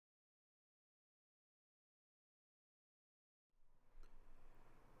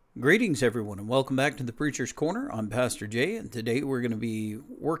Greetings, everyone, and welcome back to the Preacher's Corner. I'm Pastor Jay, and today we're going to be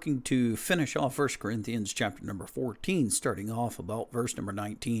working to finish off 1 Corinthians chapter number 14, starting off about verse number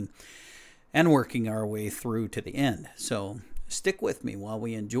 19, and working our way through to the end. So stick with me while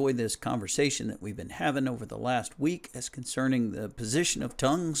we enjoy this conversation that we've been having over the last week as concerning the position of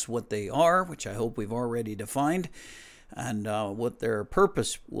tongues, what they are, which I hope we've already defined, and what their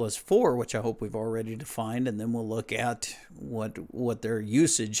purpose was for, which I hope we've already defined, and then we'll look at what their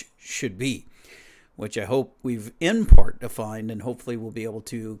usage should be, which I hope we've in part defined, and hopefully we'll be able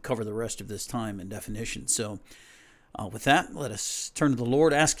to cover the rest of this time in definition. So with that, let us turn to the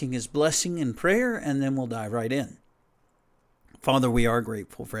Lord, asking His blessing in prayer, and then we'll dive right in. Father, we are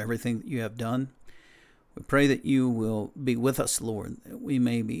grateful for everything that You have done. We pray that You will be with us, Lord, that we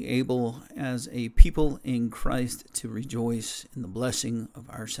may be able as a people in Christ to rejoice in the blessing of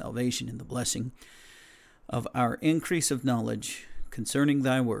our salvation, in the blessing of our increase of knowledge concerning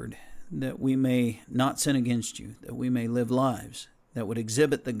Thy word, that we may not sin against You, that we may live lives that would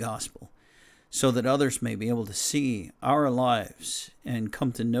exhibit the gospel, so that others may be able to see our lives and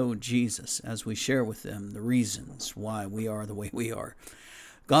come to know Jesus as we share with them the reasons why we are the way we are.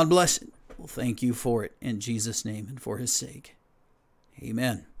 God bless it. Well, thank You for it in Jesus' name and for His sake.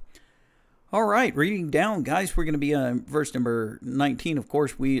 Amen. All right, reading down, guys, we're going to be on verse number 19. Of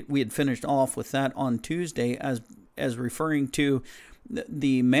course, we had finished off with that on Tuesday as referring to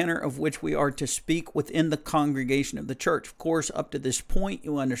the manner of which we are to speak within the congregation of the church. Of course, up to this point,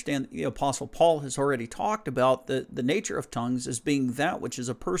 you understand that the Apostle Paul has already talked about the nature of tongues as being that which is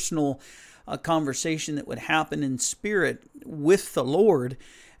a personal conversation that would happen in spirit with the Lord.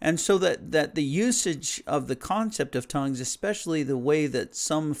 And so that the usage of the concept of tongues, especially the way that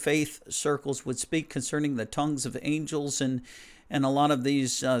some faith circles would speak concerning the tongues of angels and a lot of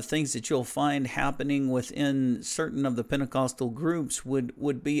these things that you'll find happening within certain of the Pentecostal groups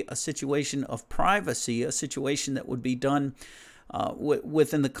would be a situation of privacy, a situation that would be done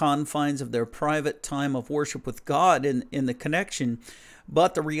within the confines of their private time of worship with God in the connection.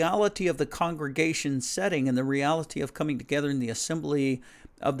 But the reality of the congregation setting and the reality of coming together in the assembly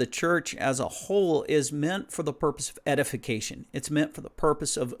of the church as a whole is meant for the purpose of edification. It's meant for the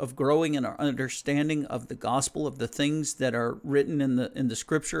purpose of growing in our understanding of the gospel, of the things that are written in the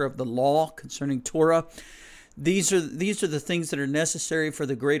scripture of the law concerning Torah. These are the things that are necessary for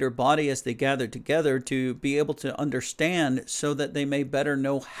the greater body as they gather together to be able to understand, so that they may better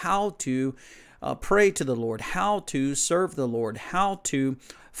know how to pray to the Lord, how to serve the Lord, how to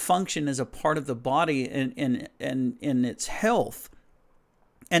function as a part of the body in its health.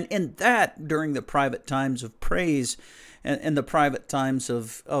 And in that, during the private times of praise and the private times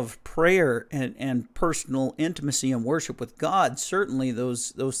of prayer and personal intimacy and worship with God, certainly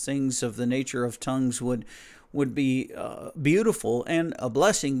those things of the nature of tongues would be beautiful and a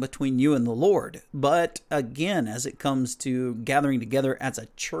blessing between you and the Lord. But again, as it comes to gathering together as a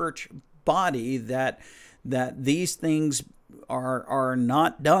church body, that these things are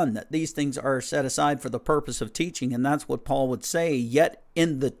not done, that these things are set aside for the purpose of teaching. And that's what Paul would say, yet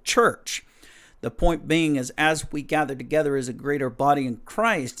in the church. The point being is, as we gather together as a greater body in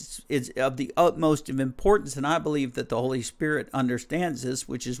Christ, it's of the utmost of importance, and I believe that the Holy Spirit understands this,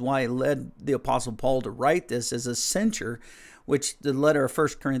 which is why He led the Apostle Paul to write this as a censure, which the letter of 1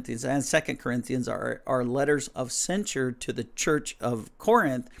 Corinthians and 2 Corinthians are letters of censure to the church of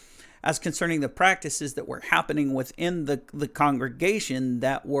Corinth, as concerning the practices that were happening within the congregation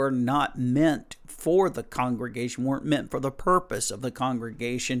that were not meant for the congregation, weren't meant for the purpose of the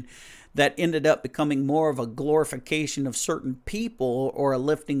congregation, that ended up becoming more of a glorification of certain people or a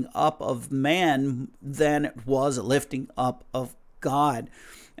lifting up of man than it was a lifting up of God.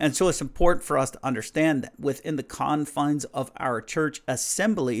 And so it's important for us to understand that within the confines of our church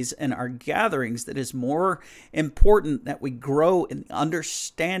assemblies and our gatherings, that is more important that we grow in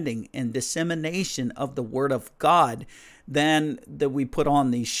understanding and dissemination of the Word of God than that we put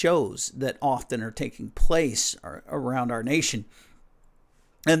on these shows that often are taking place around our nation.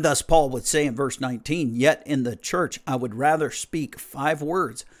 And thus Paul would say in verse 19, "Yet in the church I would rather speak 5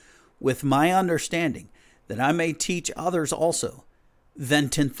 words with my understanding, that I may teach others also, than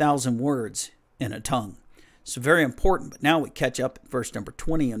 10,000 words in a tongue." So very important. But now we catch up at verse number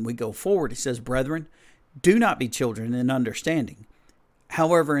 20 and we go forward. He says, "Brethren, do not be children in understanding.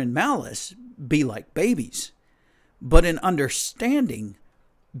 However, in malice, be like babies. But in understanding,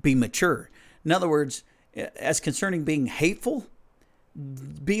 be mature." In other words, as concerning being hateful,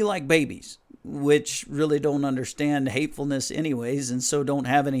 be like babies, which really don't understand hatefulness anyways, and so don't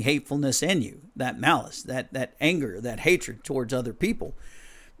have any hatefulness in you, that malice, that anger, that hatred towards other people.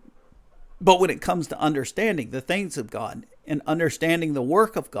 But when it comes to understanding the things of God and understanding the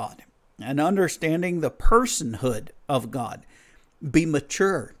work of God and understanding the personhood of God. Be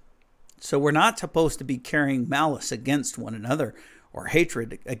mature. So we're not supposed to be carrying malice against one another or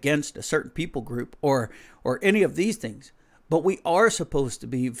hatred against a certain people group or any of these things. But we are supposed to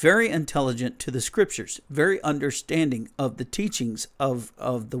be very intelligent to the scriptures, very understanding of the teachings of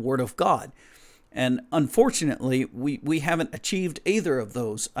the Word of God. And unfortunately, we haven't achieved either of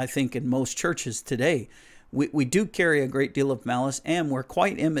those, I think, in most churches today. We do carry a great deal of malice, and we're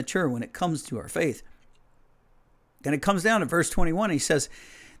quite immature when it comes to our faith. And it comes down to verse 21. He says,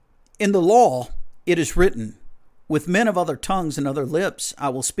 "In the law it is written, with men of other tongues and other lips I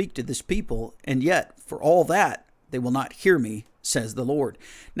will speak to this people, and yet for all that they will not hear me, says the Lord."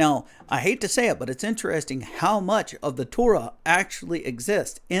 Now, I hate to say it, but it's interesting how much of the Torah actually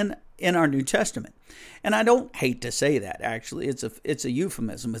exists in our New Testament. And I don't hate to say that, actually. It's a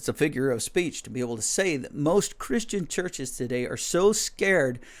euphemism. It's a figure of speech to be able to say that most Christian churches today are so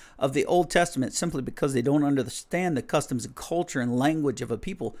scared of the Old Testament simply because they don't understand the customs and culture and language of a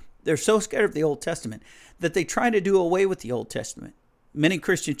people. They're so scared of the Old Testament that they try to do away with the Old Testament. Many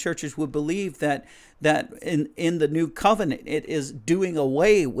Christian churches would believe that in the new covenant, it is doing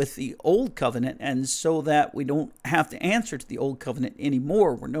away with the old covenant, and so that we don't have to answer to the old covenant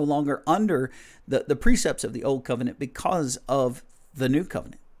anymore. We're no longer under the precepts of the old covenant because of the new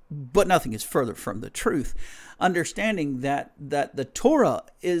covenant. But nothing is further from the truth. Understanding that the Torah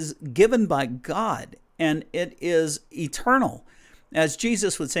is given by God and it is eternal. As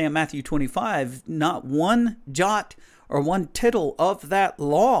Jesus would say in Matthew 25, not one jot or one tittle of that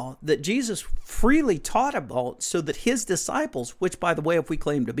law that Jesus freely taught about, so that his disciples, which, by the way, if we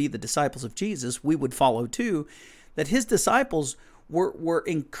claim to be the disciples of Jesus, we would follow too, that his disciples were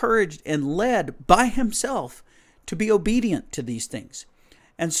encouraged and led by himself to be obedient to these things.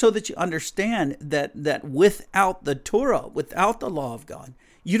 And so that you understand that without the Torah, without the law of God,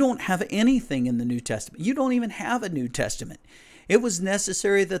 you don't have anything in the New Testament. You don't even have a New Testament. It was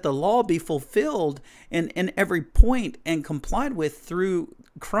necessary that the law be fulfilled in every point and complied with through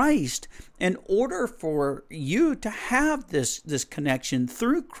Christ in order for you to have this connection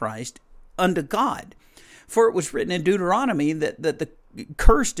through Christ unto God. For it was written in Deuteronomy that the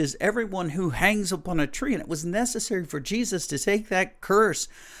cursed is everyone who hangs upon a tree. And it was necessary for Jesus to take that curse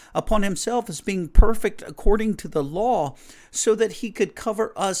upon himself as being perfect according to the law, so that he could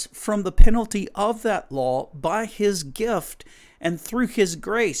cover us from the penalty of that law by his gift and through his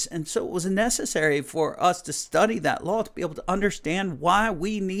grace. And so it was necessary for us to study that law to be able to understand why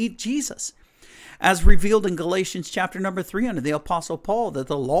we need Jesus. As revealed in Galatians chapter number 3 under the Apostle Paul, that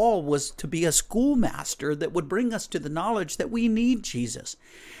the law was to be a schoolmaster that would bring us to the knowledge that we need Jesus.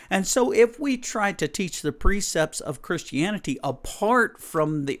 And so if we try to teach the precepts of Christianity apart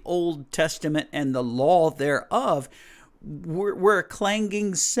from the Old Testament and the law thereof, we're a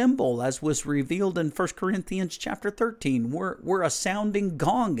clanging cymbal, as was revealed in 1 Corinthians chapter 13. We're a sounding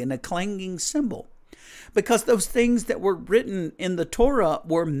gong and a clanging cymbal. Because those things that were written in the Torah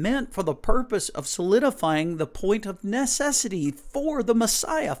were meant for the purpose of solidifying the point of necessity for the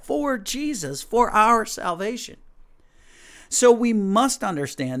Messiah, for Jesus, for our salvation. So we must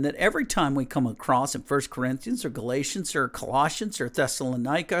understand that every time we come across in 1 Corinthians or Galatians or Colossians or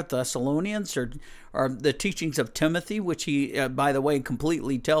Thessalonica, Thessalonians, or the teachings of Timothy, which he, by the way,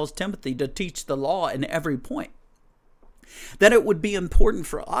 completely tells Timothy to teach the law in every point, that it would be important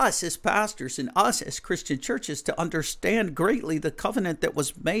for us as pastors and us as Christian churches to understand greatly the covenant that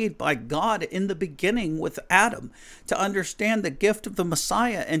was made by God in the beginning with Adam, to understand the gift of the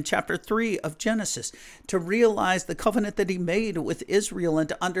Messiah in chapter 3 of Genesis, to realize the covenant that he made with Israel, and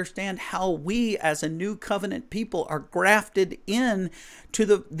to understand how we as a new covenant people are grafted in to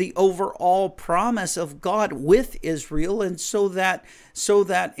the overall promise of God with Israel, and so that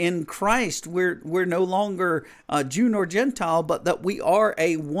in Christ we're no longer Jew nor Gentile, but that we are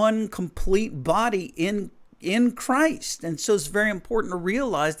a one complete body in Christ. And so it's very important to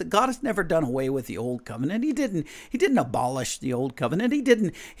realize that God has never done away with the old covenant. He didn't abolish the old covenant. He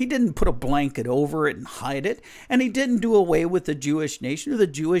didn't put a blanket over it and hide it. And he didn't do away with the Jewish nation or the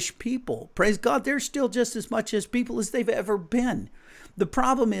Jewish people. Praise God, they're still just as much as people as they've ever been. The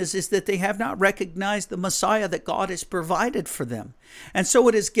problem is that they have not recognized the Messiah that God has provided for them. And so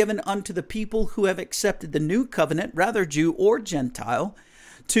it is given unto the people who have accepted the new covenant, rather Jew or Gentile,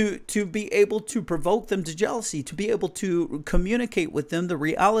 to be able to provoke them to jealousy, to be able to communicate with them the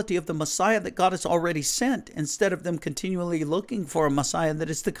reality of the Messiah that God has already sent, instead of them continually looking for a Messiah that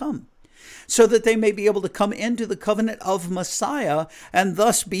is to come, so that they may be able to come into the covenant of Messiah and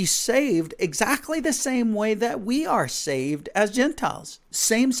thus be saved exactly the same way that we are saved as Gentiles.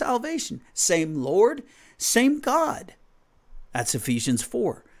 Same salvation, same Lord, same God. That's Ephesians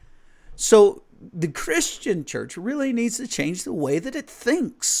 4. So the Christian church really needs to change the way that it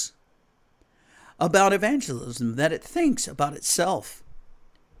thinks about evangelism, that it thinks about itself.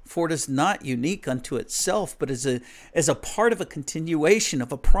 For it is not unique unto itself, but as a part of a continuation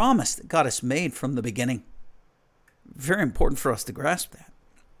of a promise that God has made from the beginning. Very important for us to grasp that.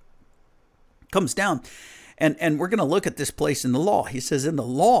 Comes down, and we're going to look at this place in the law. He says, in the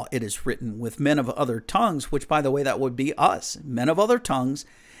law it is written with men of other tongues, which, by the way, that would be us. Men of other tongues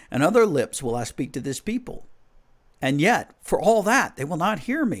and other lips will I speak to this people. And yet, for all that, they will not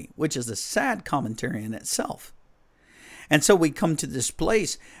hear me, which is a sad commentary in itself. And so we come to this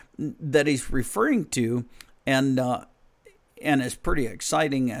place that he's referring to, and it's pretty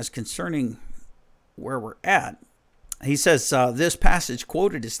exciting as concerning where we're at. He says, this passage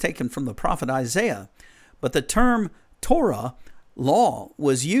quoted is taken from the prophet Isaiah, but the term Torah, law,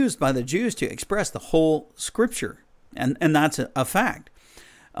 was used by the Jews to express the whole scripture. And that's a fact.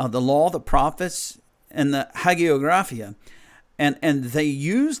 The law, the prophets, and the Hagiographia. And they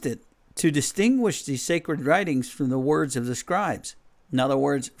used it to distinguish the sacred writings from the words of the scribes. In other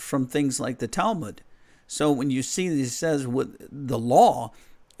words, from things like the Talmud. So when you see this says with the law,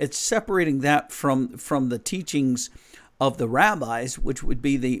 it's separating that from the teachings of the rabbis, which would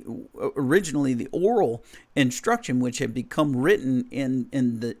be originally the oral instruction, which had become written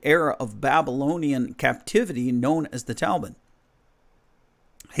in the era of Babylonian captivity, known as the Talmud.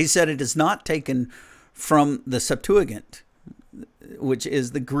 He said it is not taken from the Septuagint, which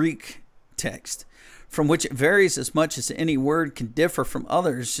is the Greek text, from which it varies as much as any word can differ from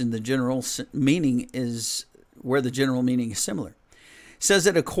others in the general meaning is where the general meaning is similar. It says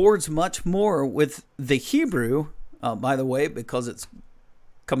it accords much more with the Hebrew, by the way, because it's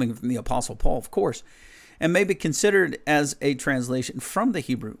coming from the Apostle Paul, of course, and may be considered as a translation from the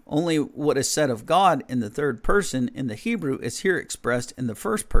Hebrew. Only what is said of God in the third person in the Hebrew is here expressed in the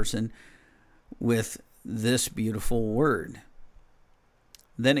first person with this beautiful word.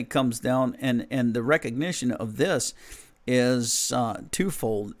 Then it comes down, and the recognition of this is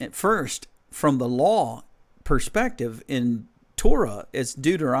twofold. At first, from the law perspective in Torah, it's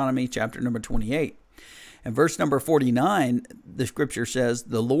Deuteronomy chapter number 28. And verse number 49, the scripture says,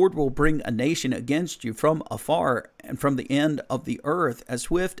 the Lord will bring a nation against you from afar and from the end of the earth, as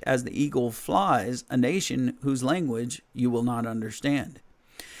swift as the eagle flies, a nation whose language you will not understand.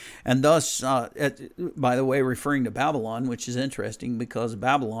 And thus, by the way, referring to Babylon, which is interesting because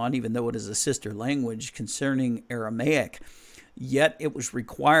Babylon, even though it is a sister language concerning Aramaic, yet it was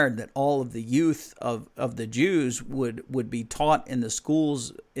required that all of the youth of the Jews would be taught in the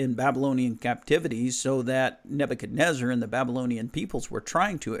schools in Babylonian captivity, so that Nebuchadnezzar and the Babylonian peoples were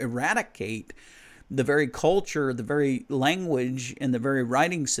trying to eradicate the very culture, the very language, and the very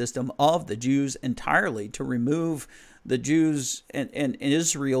writing system of the Jews entirely, to remove the Jews and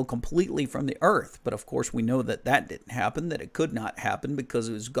Israel completely from the earth. But of course, we know that didn't happen, that it could not happen, because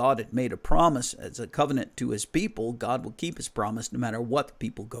it was God had made a promise as a covenant to his people. God will keep his promise no matter what the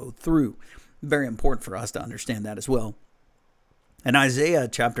people go through. Very important for us to understand that as well. In Isaiah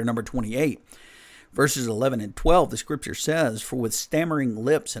chapter number 28, verses 11 and 12, the scripture says, for with stammering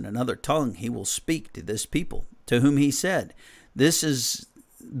lips and another tongue he will speak to this people, to whom he said, this is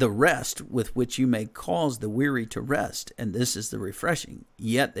the rest with which you may cause the weary to rest, and this is the refreshing.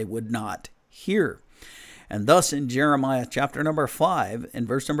 Yet they would not hear. And thus in Jeremiah chapter number 5 and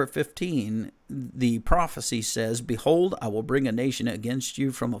verse number 15, the prophecy says, behold, I will bring a nation against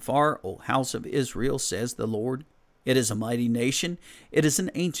you from afar, O house of Israel, says the Lord. It is a mighty nation. It is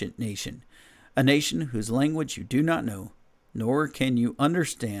an ancient nation, a nation whose language you do not know, nor can you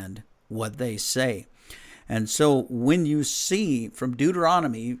understand what they say. And so when you see from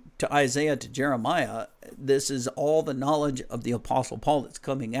Deuteronomy to Isaiah to Jeremiah, this is all the knowledge of the Apostle Paul that's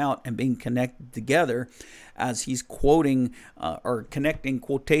coming out and being connected together as he's quoting or connecting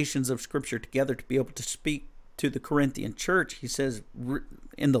quotations of Scripture together to be able to speak to the Corinthian church. He says,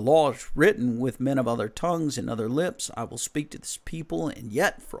 in the law it's written, with men of other tongues and other lips, I will speak to this people, and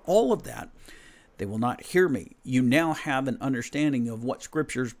yet for all of that, they will not hear me. You now have an understanding of what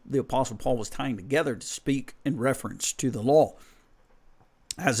scriptures the Apostle Paul was tying together to speak in reference to the law,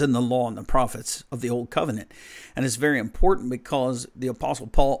 as in the law and the prophets of the Old Covenant. And it's very important because the Apostle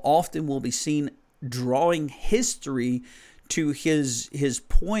Paul often will be seen drawing history to his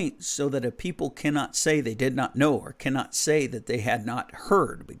point, so that a people cannot say they did not know, or cannot say that they had not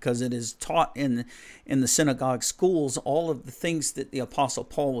heard, because it is taught in the synagogue schools. All of the things that the Apostle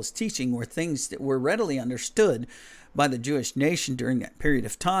Paul was teaching were things that were readily understood by the Jewish nation during that period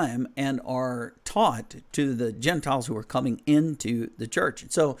of time, and are taught to the Gentiles who are coming into the church.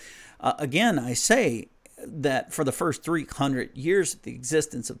 And so, again, I say, that for the first 300 years of the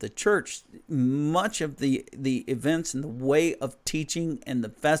existence of the church, much of the events and the way of teaching and the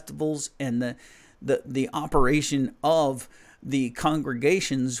festivals and the operation of the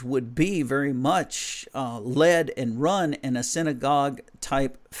congregations would be very much led and run in a synagogue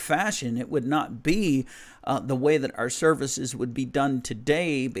type fashion. It would not be the way that our services would be done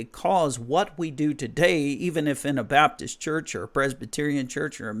today, because what we do today, even if in a Baptist church or a Presbyterian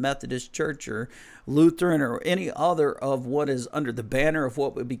church or a Methodist church or Lutheran or any other of what is under the banner of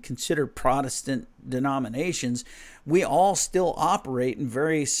what would be considered Protestant denominations, we all still operate in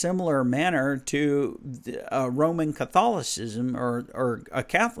very similar manner to Roman Catholicism or a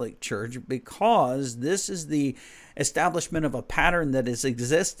Catholic church, because this is the establishment of a pattern that has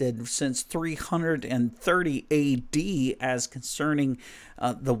existed since 330 AD as concerning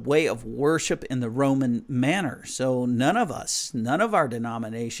the way of worship in the Roman manner. So none of our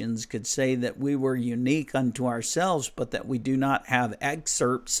denominations could say that we were unique unto ourselves, but that we do not have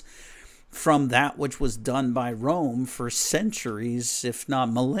excerpts from that which was done by Rome for centuries, if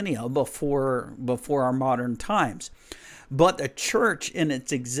not millennia, before our modern times. But the church in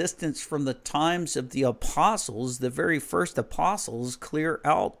its existence from the times of the apostles, the very first apostles, clear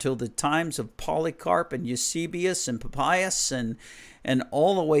out till the times of Polycarp and Eusebius and Papias and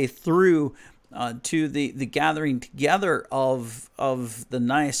all the way through to the gathering together of the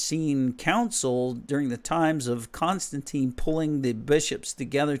Nicene Council during the times of Constantine pulling the bishops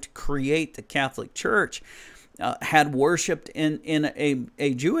together to create the Catholic Church, had worshipped in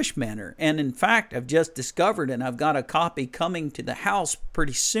a Jewish manner. And in fact, I've just discovered, and I've got a copy coming to the house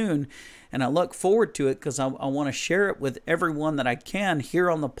pretty soon, and I look forward to it because I want to share it with everyone that I can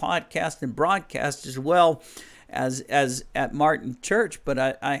here on the podcast and broadcast, as well as at Martin Church. But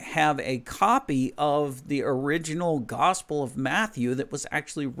I have a copy of the original Gospel of Matthew that was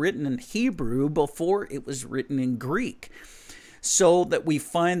actually written in Hebrew before it was written in Greek. So that we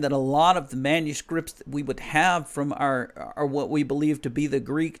find that a lot of the manuscripts that we would have from our what we believe to be the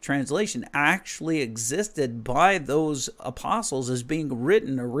Greek translation actually existed by those apostles as being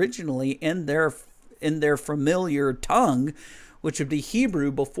written originally in their familiar tongue, which would be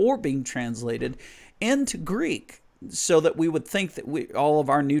Hebrew, before being translated into Greek. So that we would think that all of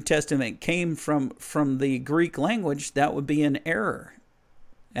our New Testament came from the Greek language. That would be an error.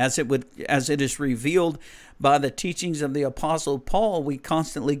 As it is revealed by the teachings of the Apostle Paul, we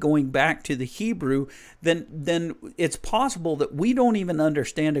constantly going back to the Hebrew, then it's possible that we don't even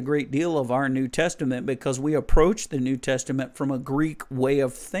understand a great deal of our New Testament because we approach the New Testament from a Greek way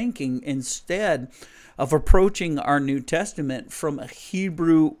of thinking instead of approaching our New Testament from a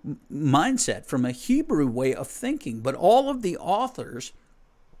Hebrew mindset, from a Hebrew way of thinking. But all of the authors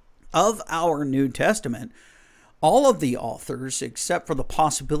of our New Testament, all of the authors, except for the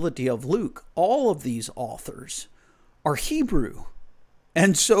possibility of Luke, all of these authors are Hebrew.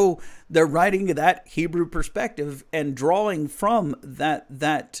 And so they're writing that Hebrew perspective and drawing from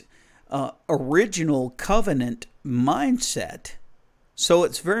that original covenant mindset. So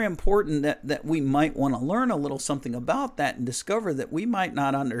it's very important that we might want to learn a little something about that and discover that we might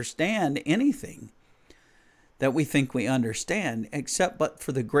not understand anything that we think we understand, except but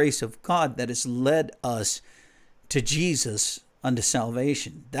for the grace of God that has led us to Jesus unto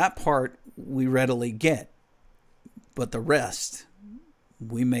salvation. That part we readily get, but the rest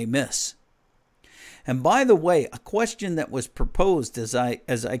we may miss. And by the way, a question that was proposed as I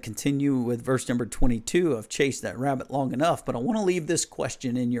continue with verse number 22, I've chased that rabbit long enough, but I want to leave this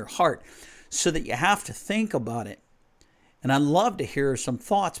question in your heart so that you have to think about it. And I'd love to hear some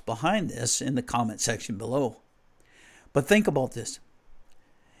thoughts behind this in the comment section below. But think about this.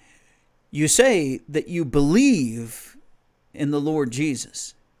 You say that you believe in the Lord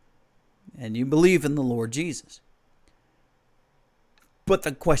Jesus, and you believe in the Lord Jesus. But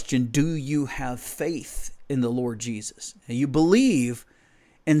the question, do you have faith in the Lord Jesus? And you believe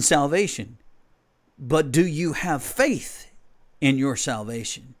in salvation, but do you have faith in your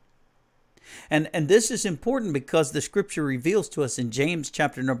salvation? And this is important because the scripture reveals to us in James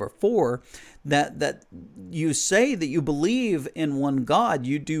chapter number 4 that you say that you believe in one God,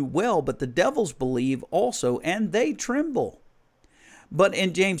 you do well, but the devils believe also, and they tremble. But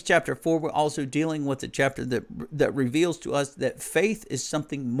in James chapter 4, we're also dealing with a chapter that reveals to us that faith is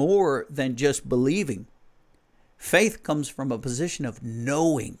something more than just believing. Faith comes from a position of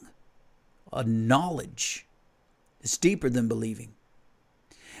knowing, a knowledge. It's deeper than believing.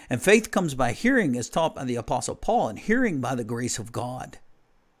 And faith comes by hearing, as taught by the Apostle Paul, and hearing by the grace of God.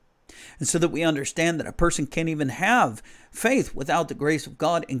 And so that we understand that a person can't even have faith without the grace of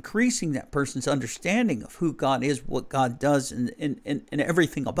God, increasing that person's understanding of who God is, what God does, and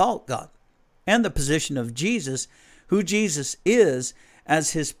everything about God. and the position of Jesus, who Jesus is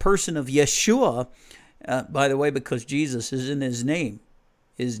as his person of Yeshua, by the way, because Jesus is in his name.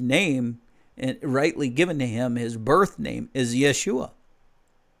 His name, rightly given to him, his birth name, is Yeshua.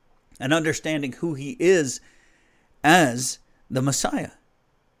 And understanding who he is as the Messiah,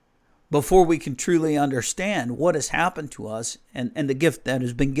 before we can truly understand what has happened to us and the gift that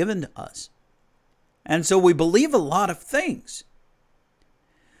has been given to us. And so we believe a lot of things,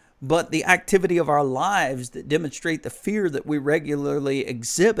 but the activity of our lives that demonstrate the fear that we regularly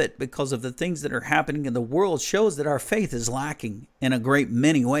exhibit because of the things that are happening in the world shows that our faith is lacking in a great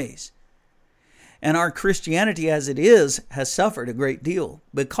many ways. And our Christianity as it is has suffered a great deal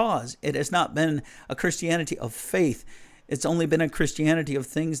because it has not been a Christianity of faith. It's only been a Christianity of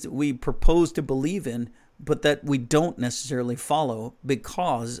things that we propose to believe in, but that we don't necessarily follow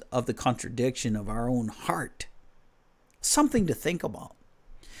because of the contradiction of our own heart. Something to think about.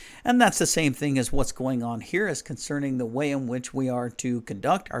 And that's the same thing as what's going on here as concerning the way in which we are to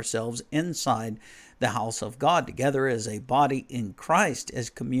conduct ourselves inside the house of God together as a body in Christ,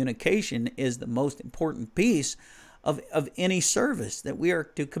 as communication is the most important piece of any service, that we are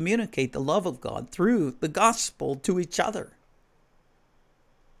to communicate the love of God through the gospel to each other.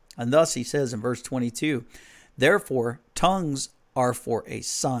 And thus he says in verse 22, therefore tongues are for a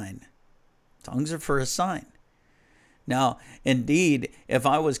sign. Tongues are for a sign. Now, indeed, if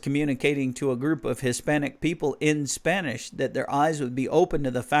I was communicating to a group of Hispanic people in Spanish, that their eyes would be open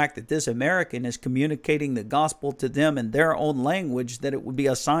to the fact that this American is communicating the gospel to them in their own language, that it would be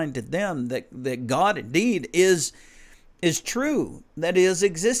a sign to them that God indeed is true, that is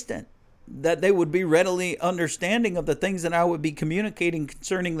existent, that they would be readily understanding of the things that I would be communicating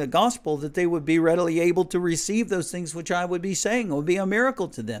concerning the gospel, that they would be readily able to receive those things which I would be saying. It would be a miracle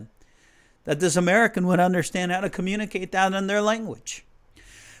to them, that this American would understand how to communicate that in their language.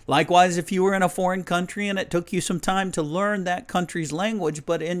 Likewise, if you were in a foreign country and it took you some time to learn that country's language,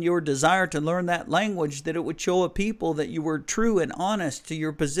 but in your desire to learn that language, that it would show a people that you were true and honest to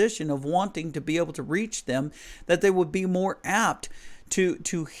your position of wanting to be able to reach them, that they would be more apt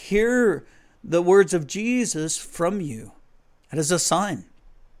to hear the words of Jesus from you. That is a sign.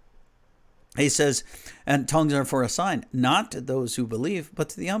 He says, and tongues are for a sign, not to those who believe, but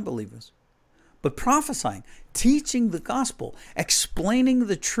to the unbelievers. But prophesying, teaching the gospel, explaining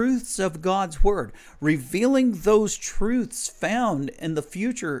the truths of God's word, revealing those truths found in the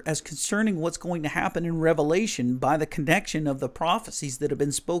future as concerning what's going to happen in Revelation by the connection of the prophecies that have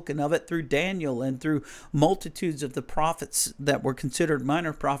been spoken of it through Daniel and through multitudes of the prophets that were considered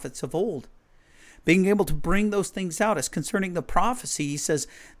minor prophets of old. Being able to bring those things out as concerning the prophecy, he says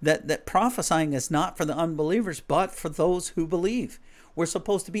that prophesying is not for the unbelievers, but for those who believe. We're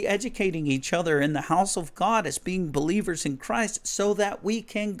supposed to be educating each other in the house of God as being believers in Christ so that we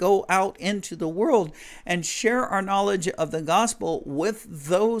can go out into the world and share our knowledge of the gospel with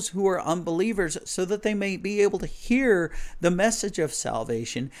those who are unbelievers so that they may be able to hear the message of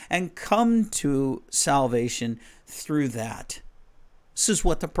salvation and come to salvation through that. This is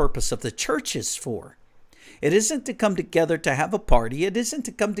what the purpose of the church is for. It isn't to come together to have a party. It isn't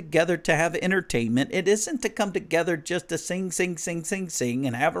to come together to have entertainment. It isn't to come together just to sing,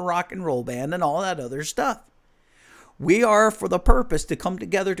 and have a rock and roll band and all that other stuff. We are for the purpose to come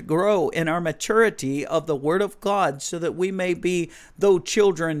together to grow in our maturity of the Word of God so that we may be, though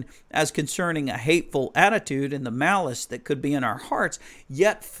children as concerning a hateful attitude and the malice that could be in our hearts,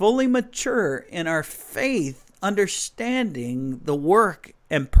 yet fully mature in our faith, understanding the work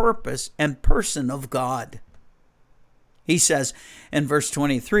and purpose and person of God. He says in verse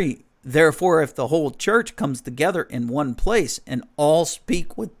 23, therefore, if the whole church comes together in one place and all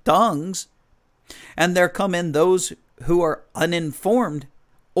speak with tongues, and there come in those who are uninformed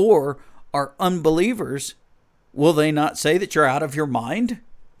or are unbelievers, will they not say that you're out of your mind?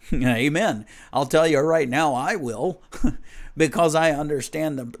 Amen. I'll tell you right now, I will, because I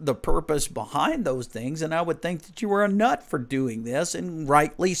understand the purpose behind those things, and I would think that you were a nut for doing this, and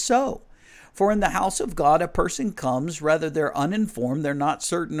rightly so. For in the house of God, a person comes, rather they're uninformed, they're not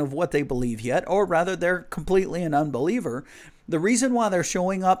certain of what they believe yet, or rather they're completely an unbeliever. The reason why they're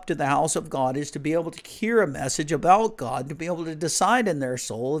showing up to the house of God is to be able to hear a message about God, to be able to decide in their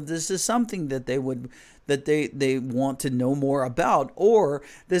soul if this is something that they want to know more about, or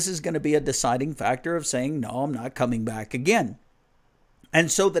this is going to be a deciding factor of saying, no, I'm not coming back again. And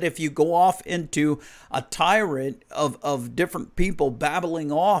so that if you go off into a tirade of different people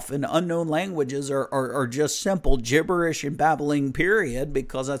babbling off in unknown languages or just simple gibberish and babbling, period,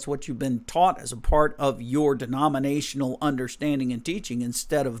 because that's what you've been taught as a part of your denominational understanding and teaching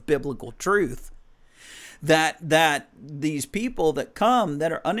instead of biblical truth, that these people that come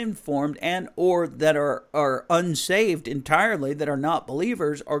that are uninformed and or that are unsaved entirely, that are not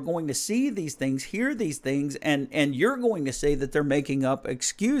believers, are going to see these things, hear these things, and you're going to say that they're making up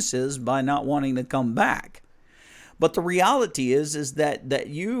excuses by not wanting to come back. But the reality is that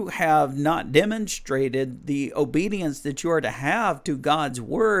you have not demonstrated the obedience that you are to have to God's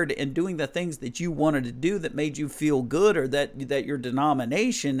word and doing the things that you wanted to do that made you feel good, or that your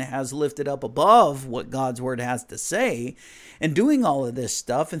denomination has lifted up above what God's word has to say, and doing all of this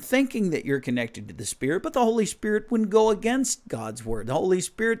stuff and thinking that you're connected to the Spirit. But the Holy Spirit wouldn't go against God's word. The Holy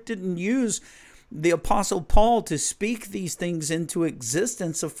Spirit didn't use the Apostle Paul to speak these things into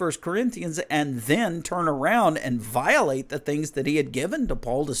existence of 1 Corinthians and then turn around and violate the things that he had given to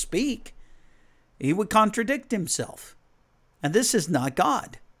Paul to speak. He would contradict himself. And this is not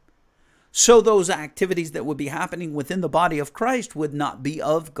God. So those activities that would be happening within the body of Christ would not be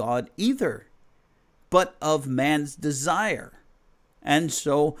of God either, but of man's desire. And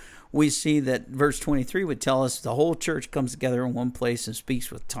so we see that verse 23 would tell us the whole church comes together in one place and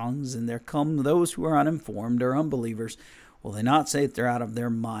speaks with tongues, and there come those who are uninformed or unbelievers. Will they not say that they're out of their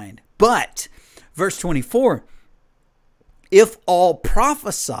mind? But, verse 24, if all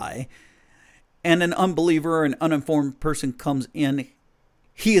prophesy and an unbeliever or an uninformed person comes in,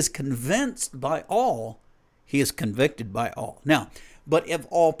 he is convinced by all, he is convicted by all. Now, but if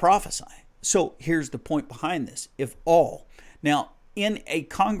all prophesy. So here's the point behind this. If all. Now, in a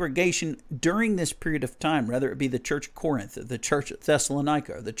congregation during this period of time, whether it be the church at Corinth, the church at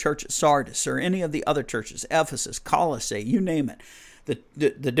Thessalonica, or the church at Sardis, or any of the other churches, Ephesus, Colossae, you name it,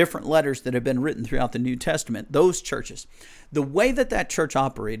 the different letters that have been written throughout the New Testament, those churches, the way that church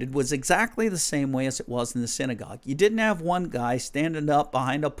operated was exactly the same way as it was in the synagogue. You didn't have one guy standing up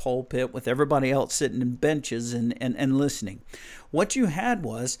behind a pulpit with everybody else sitting in benches and listening. What you had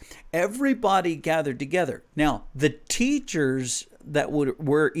was everybody gathered together. Now, the teachers that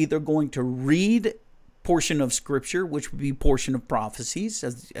were either going to read portion of Scripture, which would be portion of prophecies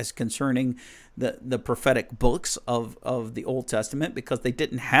as concerning the prophetic books of the Old Testament, because they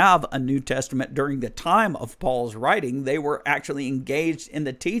didn't have a New Testament during the time of Paul's writing. They were actually engaged in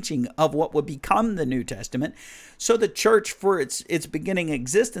the teaching of what would become the New Testament. So the church, for its beginning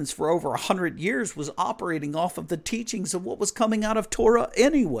existence for over 100 years, was operating off of the teachings of what was coming out of Torah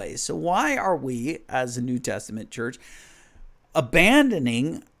anyway. So why are we, as a New Testament church,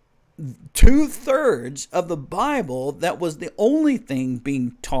 abandoning 2/3 of the Bible that was the only thing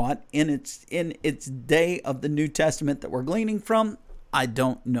being taught in its day of the New Testament that we're gleaning from? I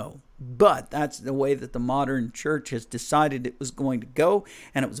don't know. But that's the way that the modern church has decided it was going to go,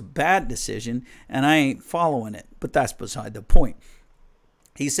 and it was a bad decision, and I ain't following it. But that's beside the point.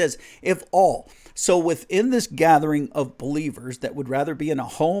 He says, if all. So within this gathering of believers that would rather be in a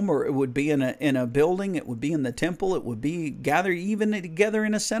home, or it would be in a building, it would be in the temple, it would be gathered even together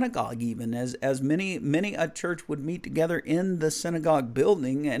in a synagogue, even as many a church would meet together in the synagogue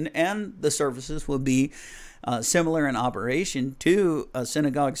building, and the services would be similar in operation to a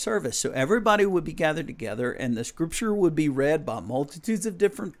synagogue service. So everybody would be gathered together, and the scripture would be read by multitudes of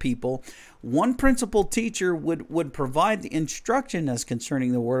different people. One principal teacher would provide the instruction as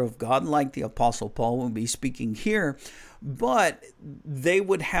concerning the word of God, like the Apostle Paul will be speaking here. But they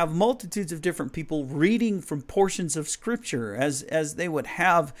would have multitudes of different people reading from portions of Scripture, as they would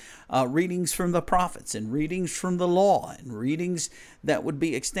have readings from the prophets and readings from the law and readings that would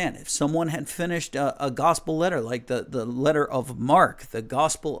be extant. If someone had finished a gospel letter, like the letter of Mark, the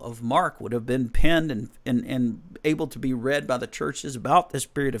Gospel of Mark would have been penned and able to be read by the churches about this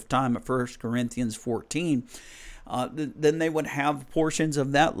period of time of 1 Corinthians 14. Then they would have portions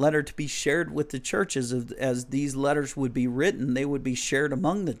of that letter to be shared with the churches. As these letters would be written, they would be shared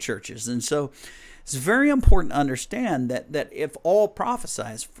among the churches. And so it's very important to understand that if all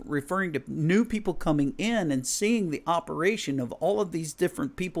prophesies, referring to new people coming in and seeing the operation of all of these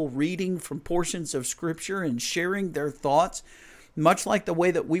different people reading from portions of Scripture and sharing their thoughts, much like the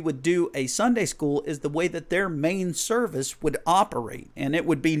way that we would do a Sunday school, is the way that their main service would operate. And it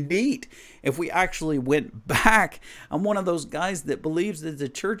would be neat if we actually went back. I'm one of those guys that believes that the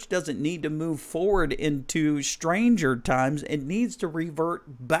church doesn't need to move forward into stranger times. It needs to revert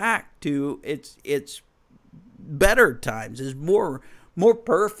back to its better times, its more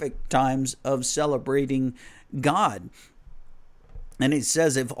perfect times of celebrating God. And it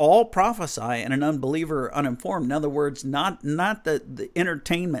says, if all prophesy and an unbeliever or uninformed, in other words, not the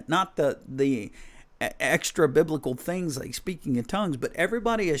entertainment, not the extra biblical things like speaking in tongues, but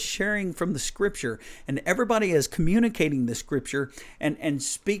everybody is sharing from the Scripture, and everybody is communicating the Scripture and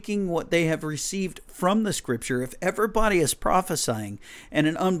speaking what they have received from the Scripture. If everybody is prophesying and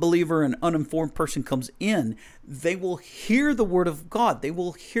an unbeliever, an uninformed person comes in, they will hear the Word of God. They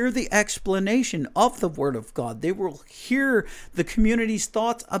will hear the explanation of the Word of God. They will hear the community's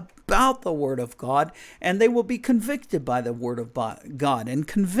thoughts about the Word of God, and they will be convicted by the Word of God and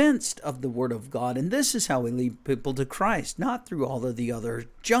convinced of the Word of God. And this is how we lead people to Christ, not through all of the other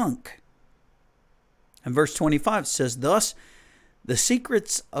junk. And verse 25 says, "Thus the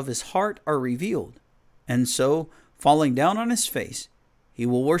secrets of his heart are revealed, and so, falling down on his face, he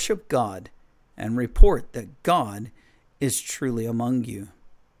will worship God and report that God is truly among you."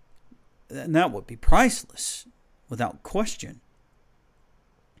 And that would be priceless, without question.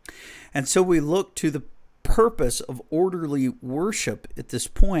 And so we look to the purpose of orderly worship at this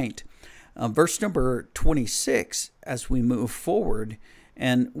point. Verse number 26, as we move forward,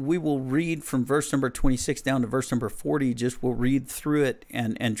 and we will read from verse number 26 down to verse number 40. Just we'll read through it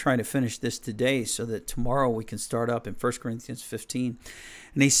and try to finish this today so that tomorrow we can start up in 1 Corinthians 15.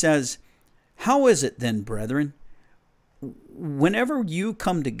 And he says, "How is it then, brethren? Whenever you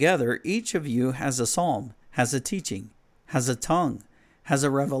come together, each of you has a psalm, has a teaching, has a tongue, has a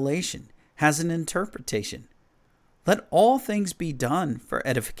revelation, has an interpretation. Let all things be done for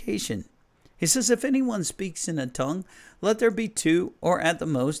edification." He says, "If anyone speaks in a tongue, let there be 2 or at the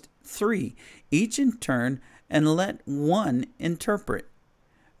most 3, each in turn, and let one interpret.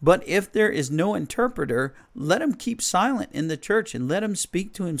 But if there is no interpreter, let him keep silent in the church, and let him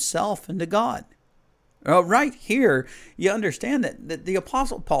speak to himself and to God." Right here, you understand that the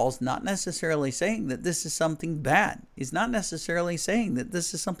Apostle Paul is not necessarily saying that this is something bad. He's not necessarily saying that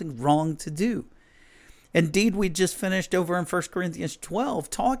this is something wrong to do. Indeed, we just finished over in 1 Corinthians 12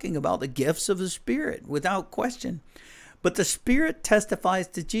 talking about the gifts of the Spirit, without question. But the Spirit testifies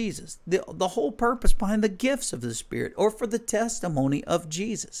to Jesus, the whole purpose behind the gifts of the Spirit, or for the testimony of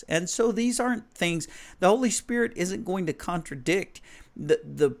Jesus. And so these aren't things, the Holy Spirit isn't going to contradict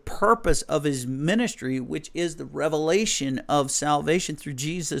the purpose of his ministry, which is the revelation of salvation through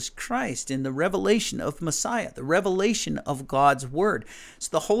Jesus Christ and the revelation of Messiah, the revelation of God's Word. So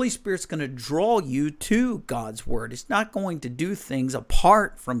the Holy Spirit's going to draw you to God's Word. It's not going to do things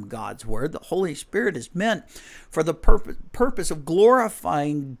apart from God's Word. The Holy Spirit is meant for the purpose of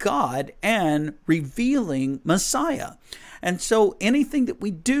glorifying God and revealing Messiah. And so anything that we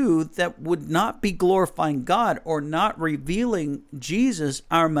do that would not be glorifying God or not revealing Jesus,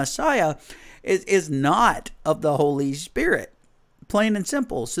 our Messiah, is not of the Holy Spirit. Plain and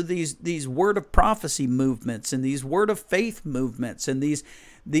simple. So these word of prophecy movements and these word of faith movements and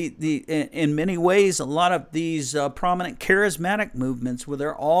in many ways, a lot of these prominent charismatic movements where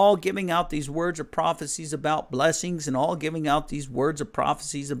they're all giving out these words of prophecies about blessings and all giving out these words of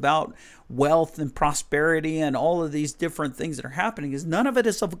prophecies about wealth and prosperity and all of these different things that are happening, is none of it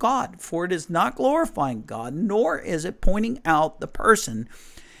is of God, for it is not glorifying God, nor is it pointing out the person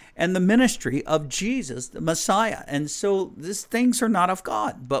and the ministry of Jesus, the Messiah. And so these things are not of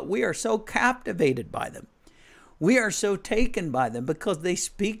God, but we are so captivated by them. We are so taken by them because they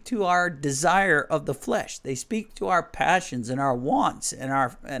speak to our desire of the flesh. They speak to our passions and our wants and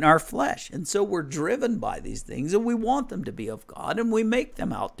our flesh. And so we're driven by these things, and we want them to be of God, and we make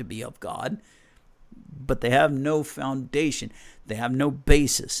them out to be of God. But they have no foundation. They have no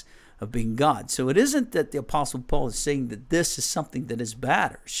basis of being God. So it isn't that the Apostle Paul is saying that this is something that is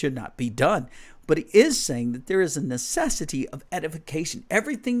bad or should not be done. But he is saying that there is a necessity of edification.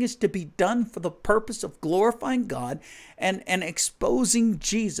 Everything is to be done for the purpose of glorifying God and exposing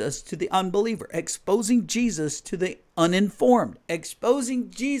Jesus to the unbeliever, exposing Jesus to the uninformed,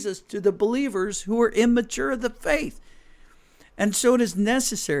 exposing Jesus to the believers who are immature of the faith. And so it is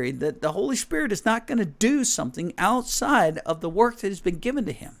necessary that the Holy Spirit is not going to do something outside of the work that has been given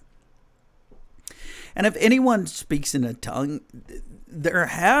to him. And if anyone speaks in a tongue, there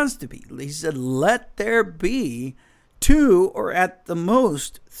has to be, he said, let there be 2 or at the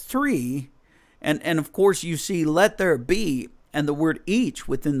most 3. And of course you see let there be and the word each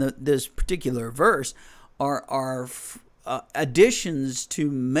within this particular verse are additions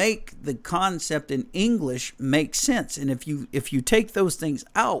to make the concept in English make sense. And if you take those things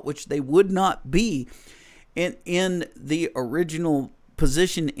out, which they would not be in the original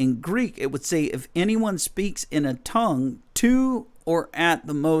position in Greek, it would say if anyone speaks in a tongue, 2 or at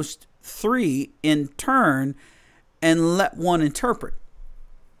the most 3 in turn, and let one interpret.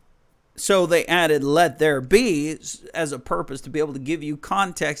 So they added "let there be" as a purpose to be able to give you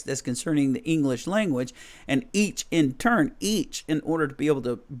context as concerning the English language, and each in turn, in order to be able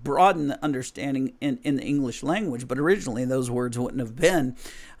to broaden the understanding in the English language. But originally those words wouldn't have been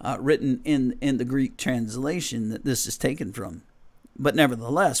written in the Greek translation that this is taken from. But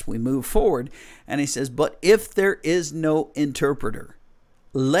nevertheless, we move forward, and he says, "But if there is no interpreter,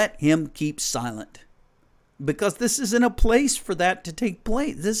 let him keep silent." Because this isn't a place for that to take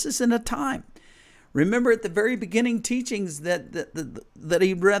place. This isn't a time. Remember at the very beginning teachings that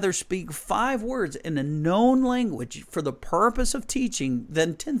he'd rather speak 5 words in a known language for the purpose of teaching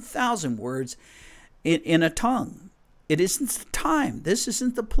than 10,000 words in a tongue. It isn't the time. This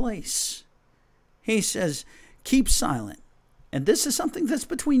isn't the place. He says, keep silent. And this is something that's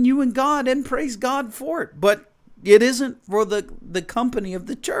between you and God, and praise God for it. But it isn't for the company of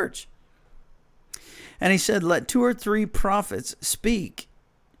the church. And he said, let 2 or 3 prophets speak,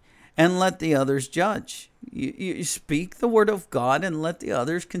 and let the others judge. You speak the word of God, and let the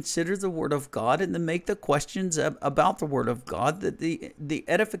others consider the word of God, and then make the questions about the word of God, that the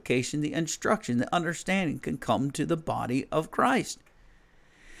edification, the instruction, the understanding can come to the body of Christ.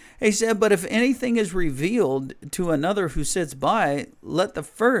 He said, but if anything is revealed to another who sits by, let the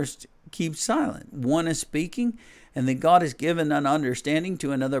first keep silent. One is speaking, and then God has given an understanding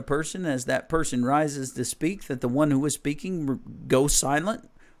to another person as that person rises to speak, that the one who was speaking goes silent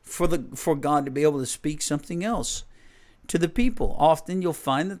for God to be able to speak something else to the people. Often you'll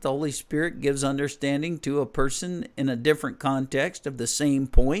find that the Holy Spirit gives understanding to a person in a different context of the same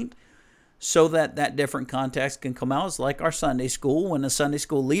point, so that different context can come out. It's like our Sunday school, when a Sunday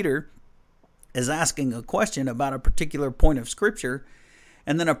school leader is asking a question about a particular point of Scripture,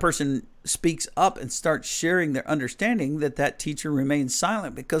 and then a person speaks up and starts sharing their understanding, that teacher remains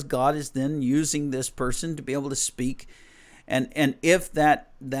silent, because God is then using this person to be able to speak. And if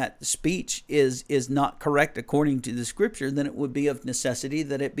that speech is not correct according to the Scripture, then it would be of necessity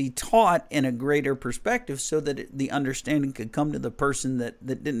that it be taught in a greater perspective, so that the understanding could come to the person that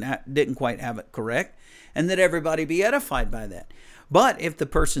didn't quite have it correct, and that everybody be edified by that. But if the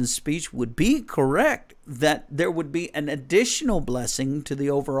person's speech would be correct, that there would be an additional blessing to the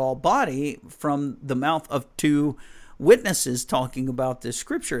overall body from the mouth of 2 witnesses talking about this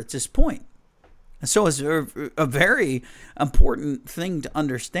Scripture at this point. So it's a very important thing to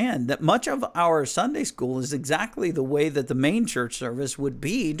understand, that much of our Sunday school is exactly the way that the main church service would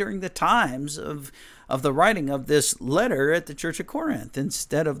be during the times of the writing of this letter at the Church of Corinth,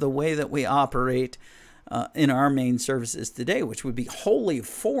 instead of the way that we operate in our main services today, which would be wholly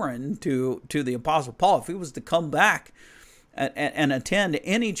foreign to the Apostle Paul. If he was to come back and attend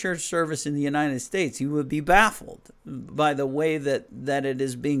any church service in the United States, he would be baffled by the way that it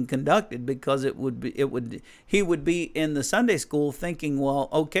is being conducted, because he would be in the Sunday school thinking, well,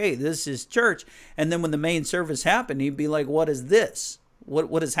 okay, this is church, and then when the main service happened, he'd be like, what is this?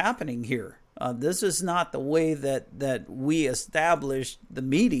 What is happening here? This is not the way that we establish the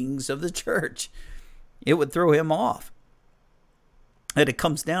meetings of the church. It would throw him off. And it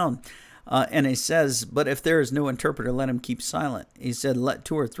comes down, and he says, but if there is no interpreter, let him keep silent. He said, let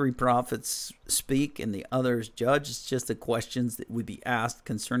 2 or 3 prophets speak, and the others judge. It's just the questions that would be asked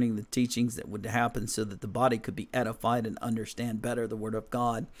concerning the teachings that would happen, so that the body could be edified and understand better the word of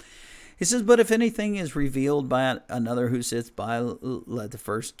God. He says, but if anything is revealed by another who sits by, let the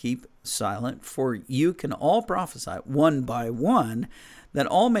first keep silent. For you can all prophesy one by one, that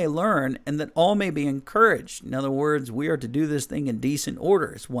all may learn, and that all may be encouraged. In other words, we are to do this thing in decent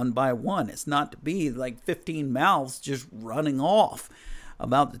order. It's one by one. It's not to be like 15 mouths just running off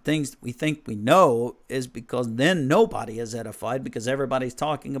about the things that we think we know, is because then nobody is edified, because everybody's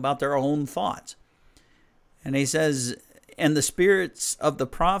talking about their own thoughts. And he says, and the spirits of the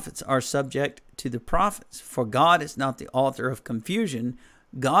prophets are subject to the prophets. For God is not the author of confusion.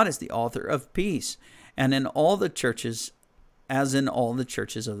 God is the author of peace. And in all the churches, as in all the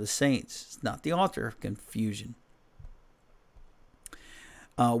churches of the saints, it's not the author of confusion.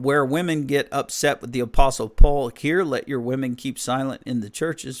 Where women get upset with the Apostle Paul here, let your women keep silent in the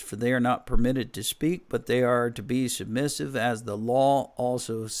churches, for they are not permitted to speak, but they are to be submissive, as the law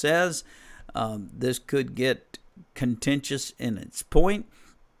also says. This could get contentious in its point,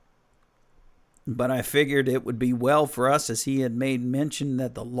 but I figured it would be well for us, as he had made mention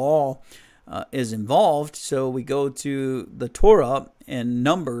that the law is involved. So we go to the Torah in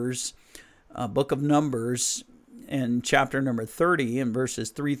Numbers, book of Numbers, in chapter number 30 and verses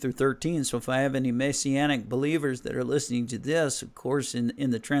 3 through 13. So if I have any Messianic believers that are listening to this, of course,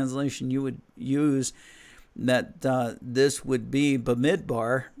 in the translation you would use this would be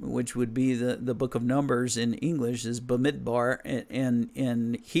Bamidbar, which would be the book of Numbers in English, is Bamidbar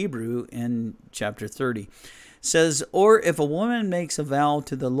in Hebrew in chapter 30. Says, or if a woman makes a vow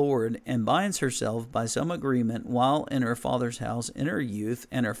to the Lord and binds herself by some agreement while in her father's house in her youth,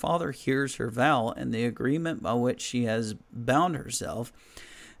 and her father hears her vow and the agreement by which she has bound herself,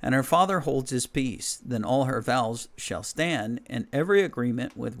 and her father holds his peace, then all her vows shall stand, and every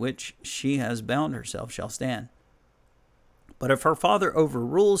agreement with which she has bound herself shall stand. But if her father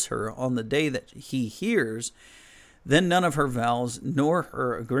overrules her on the day that he hears, then none of her vows nor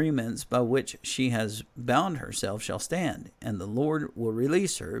her agreements by which she has bound herself shall stand, and the Lord will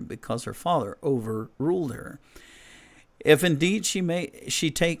release her because her father overruled her. If indeed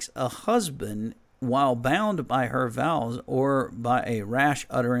she takes a husband while bound by her vows or by a rash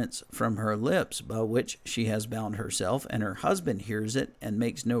utterance from her lips by which she has bound herself, and her husband hears it and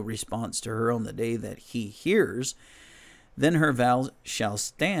makes no response to her on the day that he hears, then her vows shall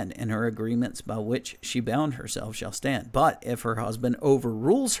stand, and her agreements by which she bound herself shall stand. But if her husband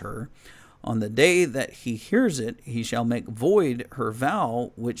overrules her on the day that he hears it, he shall make void her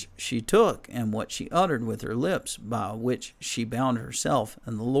vow which she took, and what she uttered with her lips by which she bound herself,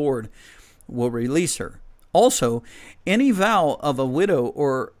 and the Lord will release her. Also, any vow of a widow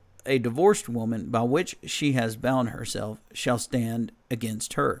or a divorced woman by which she has bound herself shall stand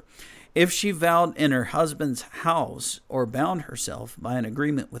against her. If she vowed in her husband's house or bound herself by an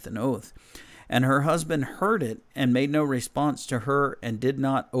agreement with an oath, and her husband heard it and made no response to her and did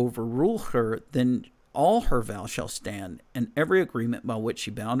not overrule her, then all her vows shall stand, and every agreement by which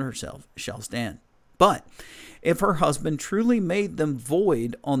she bound herself shall stand. But if her husband truly made them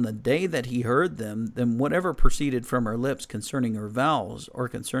void on the day that he heard them, then whatever proceeded from her lips concerning her vows or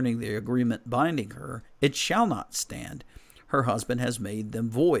concerning the agreement binding her, it shall not stand. Her husband has made them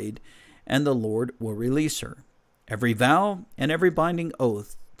void, and the Lord will release her. Every vow and every binding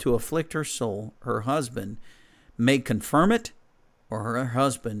oath to afflict her soul, her husband may confirm it, or her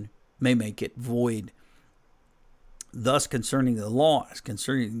husband may make it void. Thus, concerning the laws,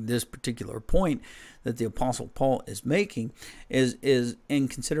 concerning this particular point that the Apostle Paul is making, is in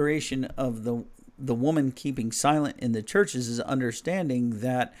consideration of the woman keeping silent in the churches, is understanding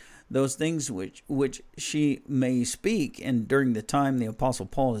that those things which she may speak. And during the time the Apostle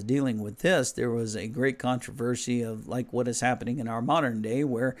Paul is dealing with this, there was a great controversy of like what is happening in our modern day,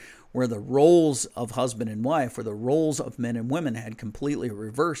 where the roles of husband and wife, where the roles of men and women had completely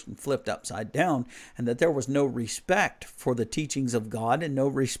reversed and flipped upside down, and that there was no respect for the teachings of God and no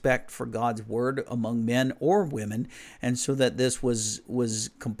respect for God's word among men or women. And so that this was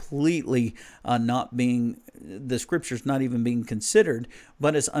completely not being, the scriptures not even being considered,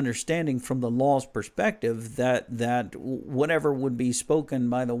 but it's understanding from the law's perspective that whatever would be spoken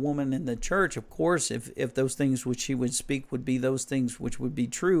by the woman in the church, of course, if those things which she would speak would be those things which would be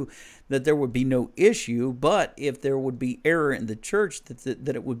true, that there would be no issue. But if there would be error in the church,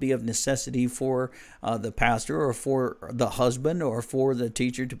 that it would be of necessity for the pastor or for the husband or for the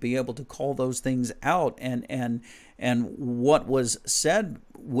teacher to be able to call those things out, and what was said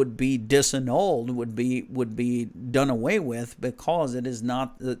would be disannulled, would be done away with, because it is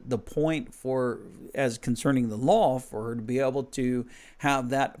not the point for, as concerning the law, for her to be able to have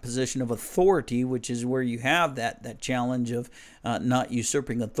that position of authority, which is where you have that challenge of not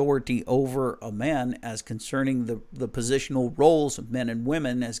usurping authority over a man, as concerning the positional roles of men and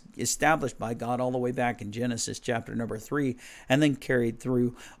women as established by God all the way back in Genesis chapter number 3, and then carried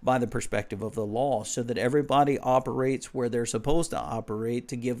through by the perspective of the law, so that everybody operates where they're supposed to operate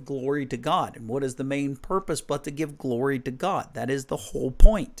to give glory to God. And what is the main purpose but to give glory to God? That is the whole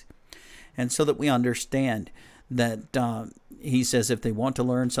point. And so that we understand that he says if they want to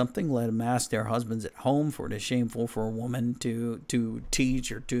learn something, let them ask their husbands at home, for it is shameful for a woman to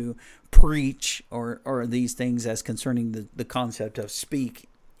teach or to preach or these things as concerning the concept of speak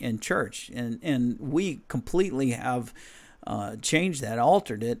in church. And we completely have changed that,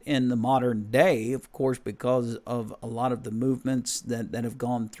 altered it in the modern day, of course, because of a lot of the movements that have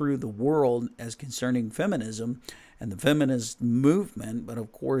gone through the world as concerning feminism and the feminist movement. But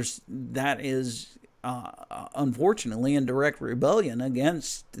of course, that is unfortunately in direct rebellion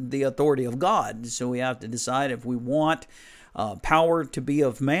against the authority of God. So we have to decide if we want power to be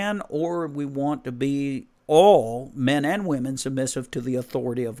of man, or we want to be all men and women submissive to the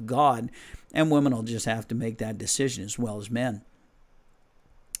authority of God. And women will just have to make that decision as well as men.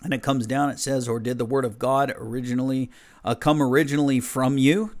 And it comes down, it says, or did the word of God originally come originally from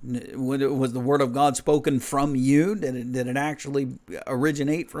you? Was the word of God spoken from you? Did it actually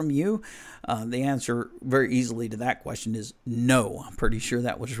originate from you? The answer very easily to that question is no. I'm pretty sure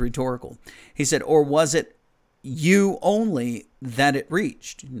that was rhetorical. He said, or was it you only that it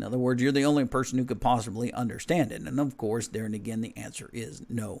reached. In other words, you're the only person who could possibly understand it. And of course, there and again, the answer is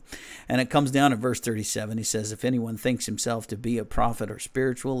no. And it comes down to verse 37. He says, if anyone thinks himself to be a prophet or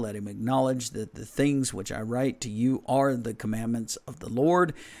spiritual, let him acknowledge that the things which I write to you are the commandments of the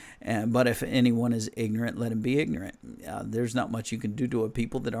Lord. But if anyone is ignorant, let him be ignorant. There's not much you can do to a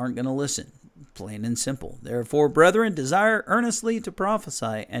people that aren't going to listen. Plain and simple. Therefore, brethren, desire earnestly to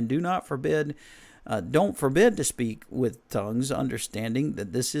prophesy, and don't forbid to speak with tongues, understanding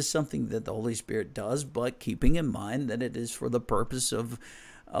that this is something that the Holy Spirit does, but keeping in mind that it is for the purpose of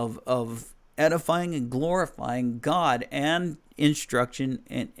edifying and glorifying God and instruction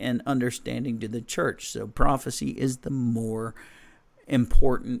and understanding to the church. So prophecy is the more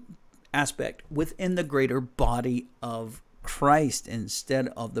important aspect within the greater body of Christ instead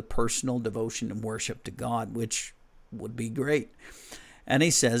of the personal devotion and worship to God, which would be great. And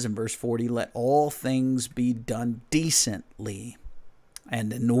he says in verse 40, let all things be done decently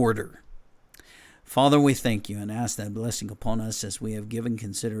and in order. Father, we thank you and ask that blessing upon us as we have given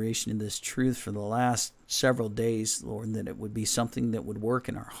consideration to this truth for the last several days, Lord, that it would be something that would work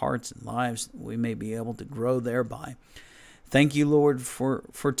in our hearts and lives, that we may be able to grow thereby. Thank you, Lord, for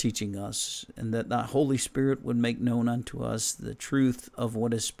teaching us, and that the Holy Spirit would make known unto us the truth of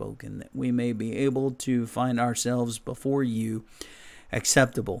what is spoken, that we may be able to find ourselves before you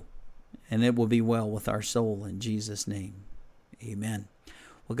acceptable, and it will be well with our soul in Jesus' name. Amen.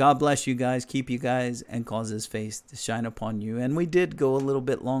 Well, God bless you guys, keep you guys, and cause his face to shine upon you. And we did go a little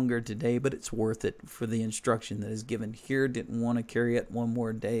bit longer today, but it's worth it for the instruction that is given here. Didn't want to carry it one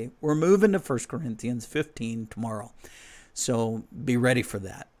more day. We're moving to 1 Corinthians 15 tomorrow. So be ready for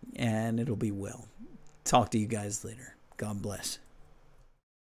that, and it'll be well. Talk to you guys later. God bless.